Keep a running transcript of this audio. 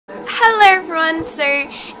everyone, so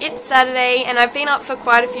it's Saturday and I've been up for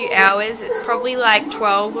quite a few hours. It's probably like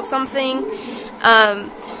 12 or something, and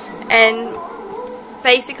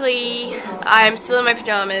basically I'm still in my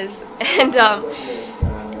pajamas and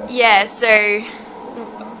yeah, so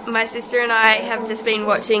my sister and I have just been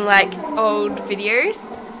watching like old videos.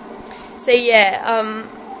 So yeah,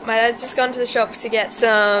 my dad's just gone to the shops to get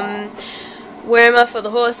some wormer for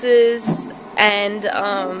the horses, and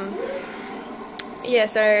yeah,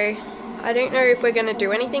 so I don't know if we're going to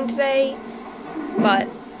do anything today, but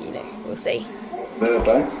you know, we'll see. Aren't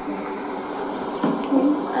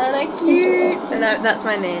I cute? And that's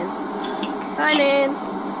my Nan. Hi Nan,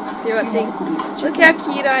 if you're watching. Look how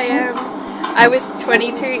cute I am. I was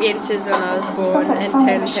 22 inches when I was born and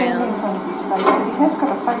 10 pounds.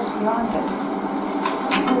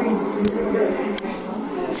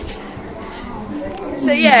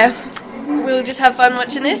 So yeah, we'll just have fun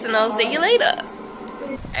watching this and I'll see you later.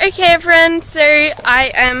 Okay everyone, so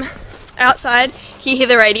I am outside. Can you hear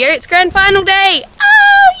the radio? It's grand final day!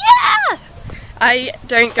 Oh yeah! I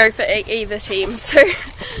don't go for either team, so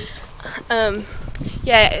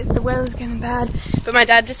yeah, the weather's getting bad. But my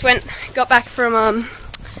dad just got back from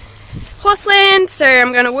Horseland, so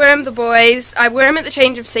I'm going to worm the boys. I worm at the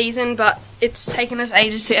change of season, but it's taken us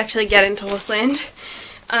ages to actually get into Horseland.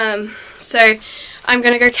 So I'm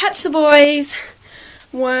going to go catch the boys,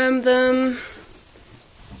 worm them,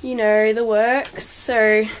 you know, the works.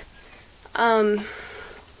 So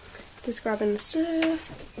just grabbing the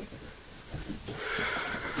stuff.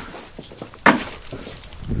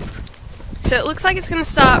 So it looks like it's going to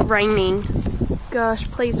start raining. Gosh,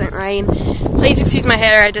 please don't rain. Please excuse my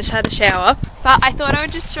hair, I just had a shower. But I thought I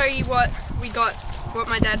would just show you what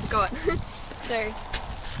my dad got. So,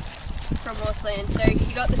 from Horseland. So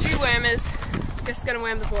he got the 2 wormers, just going to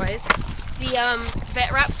worm the boys. The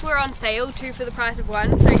vet wraps were on sale, 2 for the price of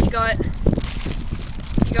 1. So he got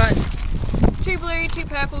 2 blue, 2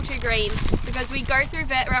 purple, 2 green. Because we go through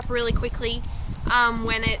vet wrap really quickly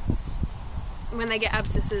when they get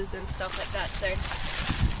abscesses and stuff like that. So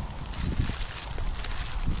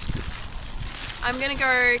I'm gonna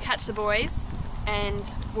go catch the boys and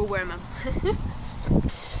we'll worm them.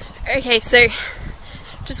 Okay, so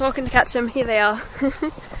just walking to catch them. Here they are.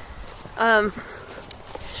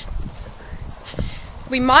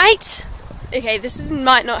 We might, okay,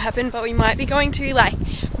 might not happen, but we might be going to, like,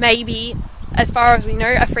 maybe, as far as we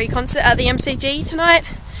know, a free concert at the MCG tonight.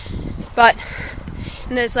 But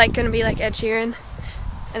and there's like going to be like Ed Sheeran,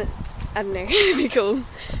 and I don't know, it'd be cool,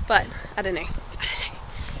 but I don't know.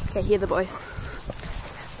 Okay, here are the boys.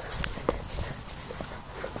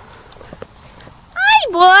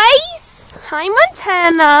 Hi boys! Hi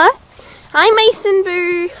Montana! Hi Mason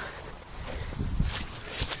Boo!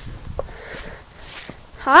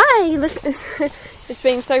 Hi! Look, it's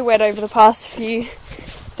been so wet over the past few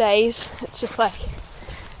days, it's just like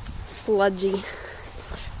sludgy.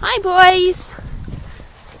 Hi boys!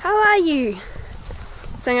 How are you?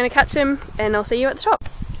 So I'm going to catch him and I'll see you at the top.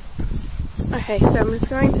 Okay, so I'm just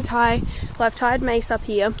going to tie, well I've tied Mace up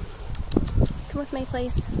here. Come with me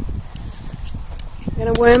please. I'm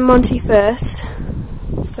going to worm Monty first.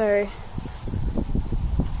 So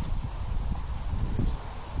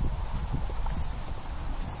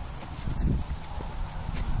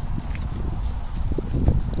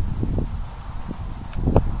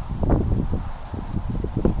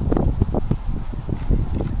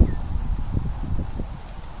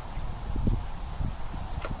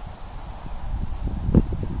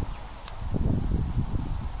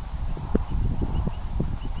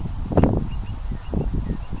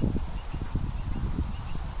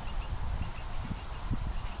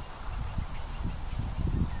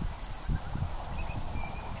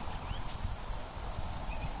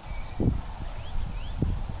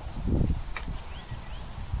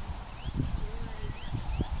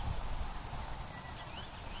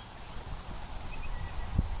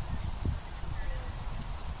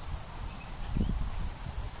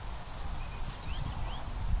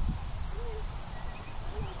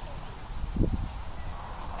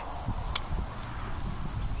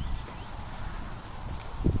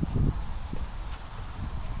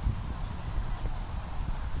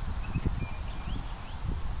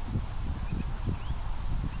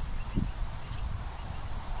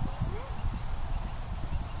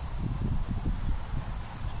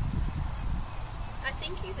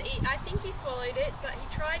I think he swallowed it, but he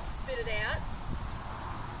tried to spit it out.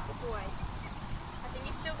 Good boy. I think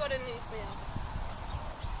he's still got it in his mouth.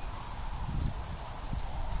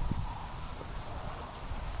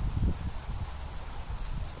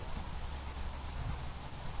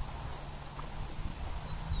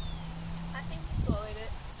 I think he swallowed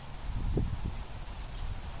it.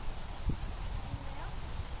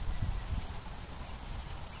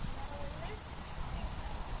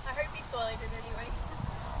 swallowed it anyway.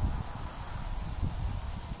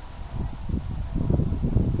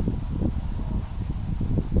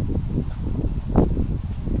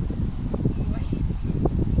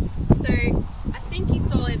 So I think he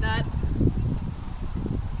swallowed that.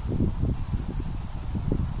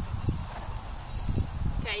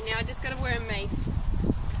 Okay, now I just gotta wear a mace.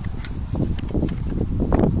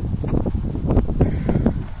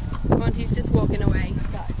 Monty's just walking away.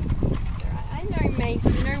 But I know Mace,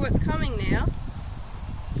 you know what's coming now.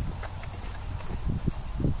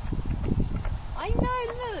 I know,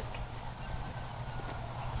 look.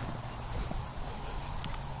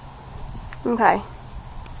 Okay.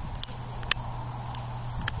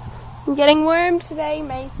 I'm getting wormed today,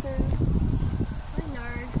 Mason. I know.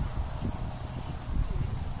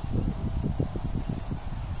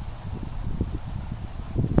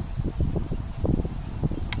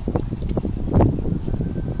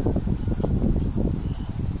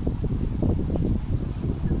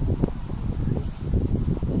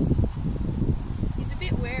 He's a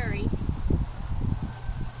bit wary. You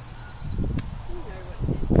know what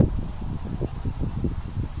it is.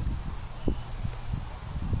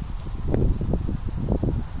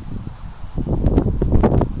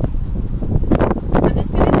 I'm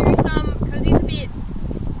just going to do some, because he's a bit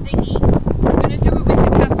thingy, I'm going to do it with the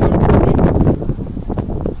cap on.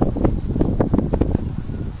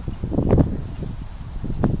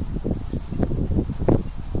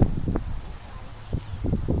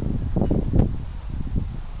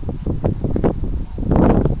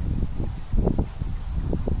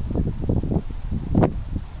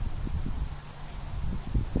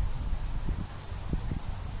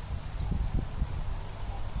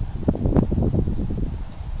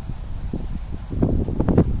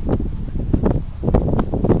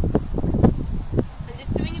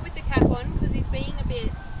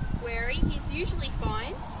 He's usually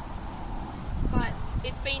fine, but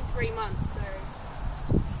it's been 3 months, so.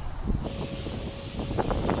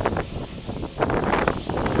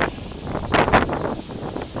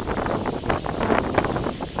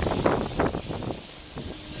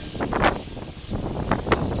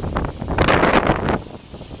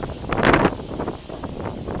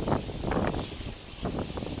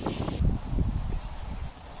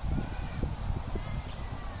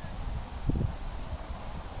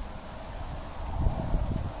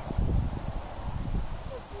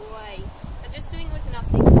 I'm just doing it with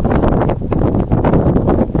nothing.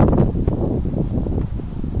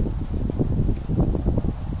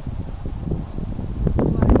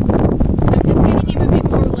 I'm just getting him a bit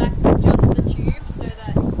more relaxed with just the tube so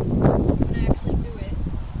that when I actually do it.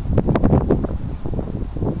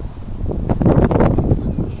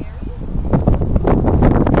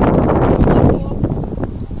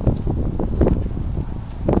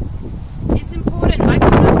 It's important. I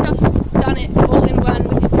could have just done it all in one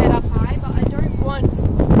with his head up high, but I don't want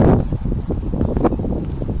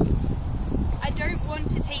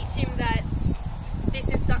to teach him that this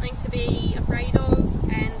is something to be afraid of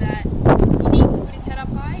and that he needs to put his head up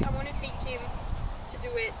high. I want to teach him to do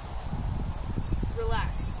it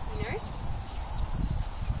relaxed, you know?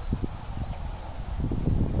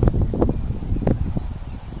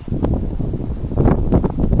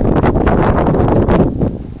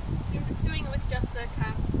 So I'm just doing it with just the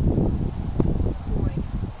cap.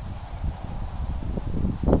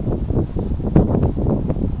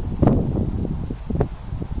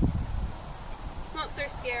 So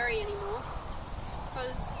scary anymore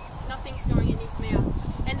because nothing's going in his mouth.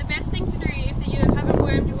 And the best thing to do if you haven't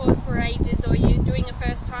wormed your horse for ages or you're doing a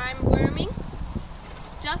first time worming,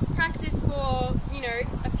 just practice for, you know,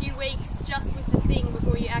 a few weeks just with the thing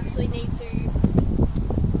before you actually need to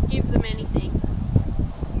give them anything.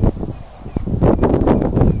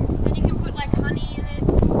 And you can put like honey in it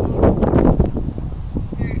or,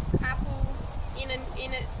 you know, apple in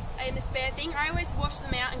a spare thing. I always wash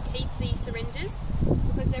them out and keep the syringes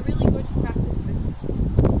because they're really good to practice with.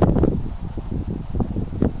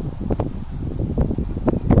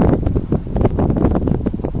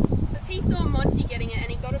 Because he saw Monty getting it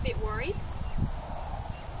and he got a bit worried.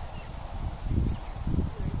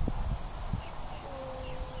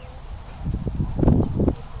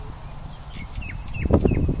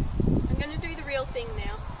 I'm going to do the real thing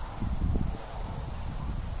now.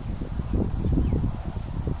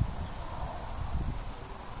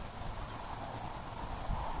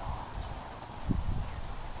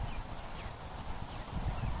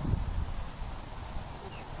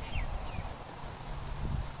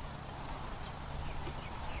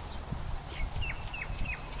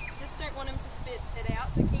 Don't want him to spit it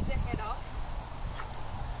out, so keep the head off.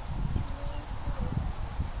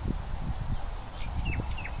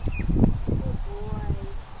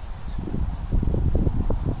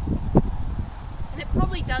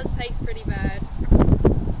 taste pretty bad.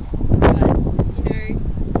 But, you know,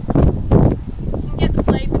 you can get the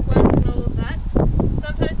flavoured ones and all of that.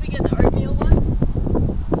 Sometimes we get the oatmeal one,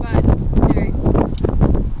 but, you know,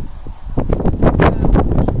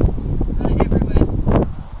 got it everywhere.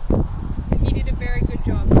 But he did a very good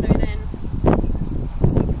job, so then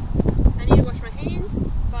I need to wash my hands,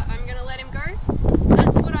 but I'm going to let him go.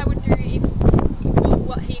 That's what I would do if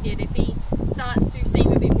what he did, if he starts to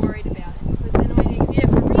seem a bit worried about it. Because then I think, yeah,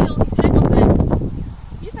 for real, his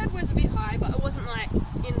head was a bit high, but it wasn't like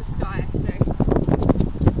in the sky, so.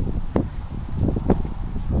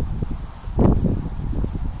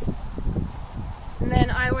 And then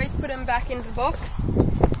I always put him back into the box.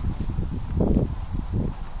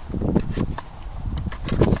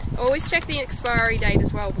 Always check the expiry date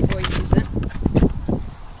as well before you use it.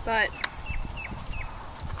 But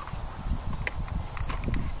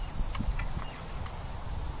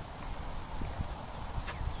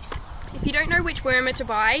if you don't know which wormer to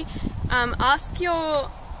buy, ask your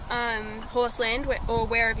horseland or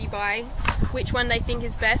wherever you buy which one they think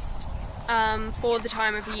is best for the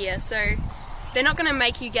time of year. So they're not going to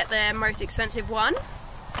make you get the most expensive one.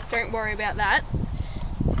 Don't worry about that.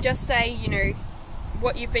 Just say, you know,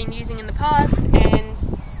 what you've been using in the past and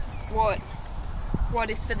what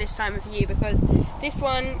is for this time of year, because this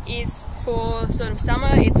one is for sort of summer.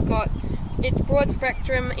 It's broad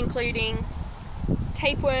spectrum, including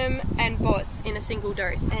tapeworm and bots in a single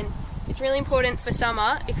dose, and it's really important for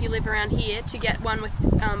summer, if you live around here, to get one with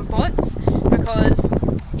bots, because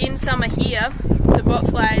in summer here the bot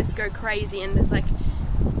flies go crazy and there's like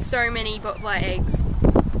so many bot fly eggs,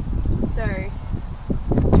 so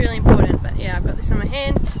it's really important. But yeah, I've got this on my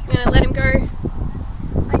hand. I'm going to let him go.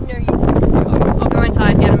 I know you did a good job. I'll go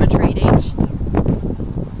inside, get him a treat each.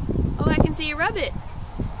 Oh, I can see a rabbit.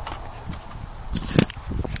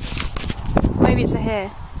 Maybe it's a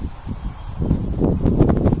hare.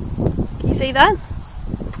 Can you see that?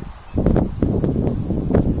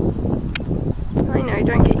 I know,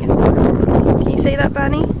 don't get you. Can you see that,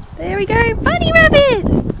 bunny? There we go, bunny rabbit!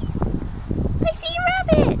 I see a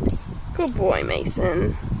rabbit! Good boy,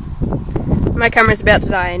 Mason. My camera's about to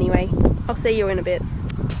die anyway. I'll see you in a bit.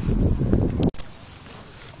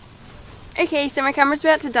 Okay, so my camera's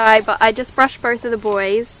about to die, but I just brushed both of the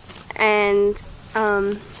boys, and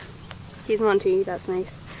here's one too, that's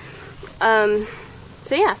nice.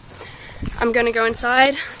 So yeah, I'm gonna go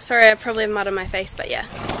inside. Sorry, I probably have mud on my face, but yeah.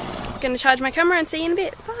 I'm gonna charge my camera and see you in a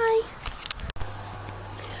bit. Bye!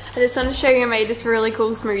 I just want to show you I made this really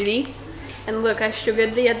cool smoothie. And look, I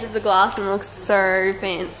sugared the edge of the glass and it looks so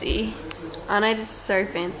fancy. Aren't I just so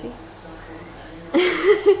fancy?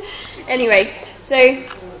 Anyway, so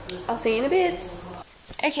I'll see you in a bit.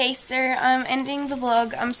 Okay, so I'm ending the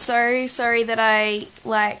vlog. I'm so sorry that I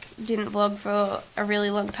didn't vlog for a really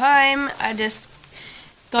long time. I just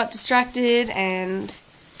got distracted and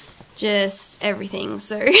just everything.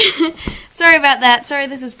 So sorry about that. Sorry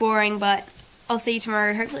this is boring, but I'll see you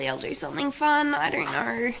tomorrow. Hopefully I'll do something fun. I don't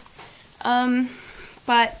know.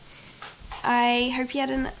 But I hope you had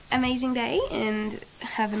an amazing day and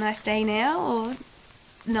have a nice day now, or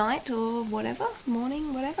night, or whatever,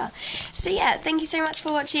 morning, whatever. So yeah, thank you so much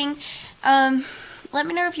for watching. Let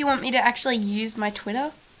me know if you want me to actually use my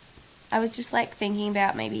Twitter. I was just like thinking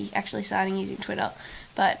about maybe actually starting using Twitter,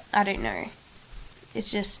 but I don't know. It's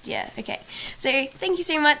just, yeah, okay. So thank you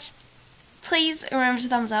so much. Please remember to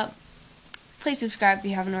thumbs up. Please subscribe if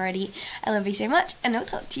you haven't already. I love you so much, and I'll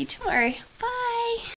talk to you tomorrow. Bye!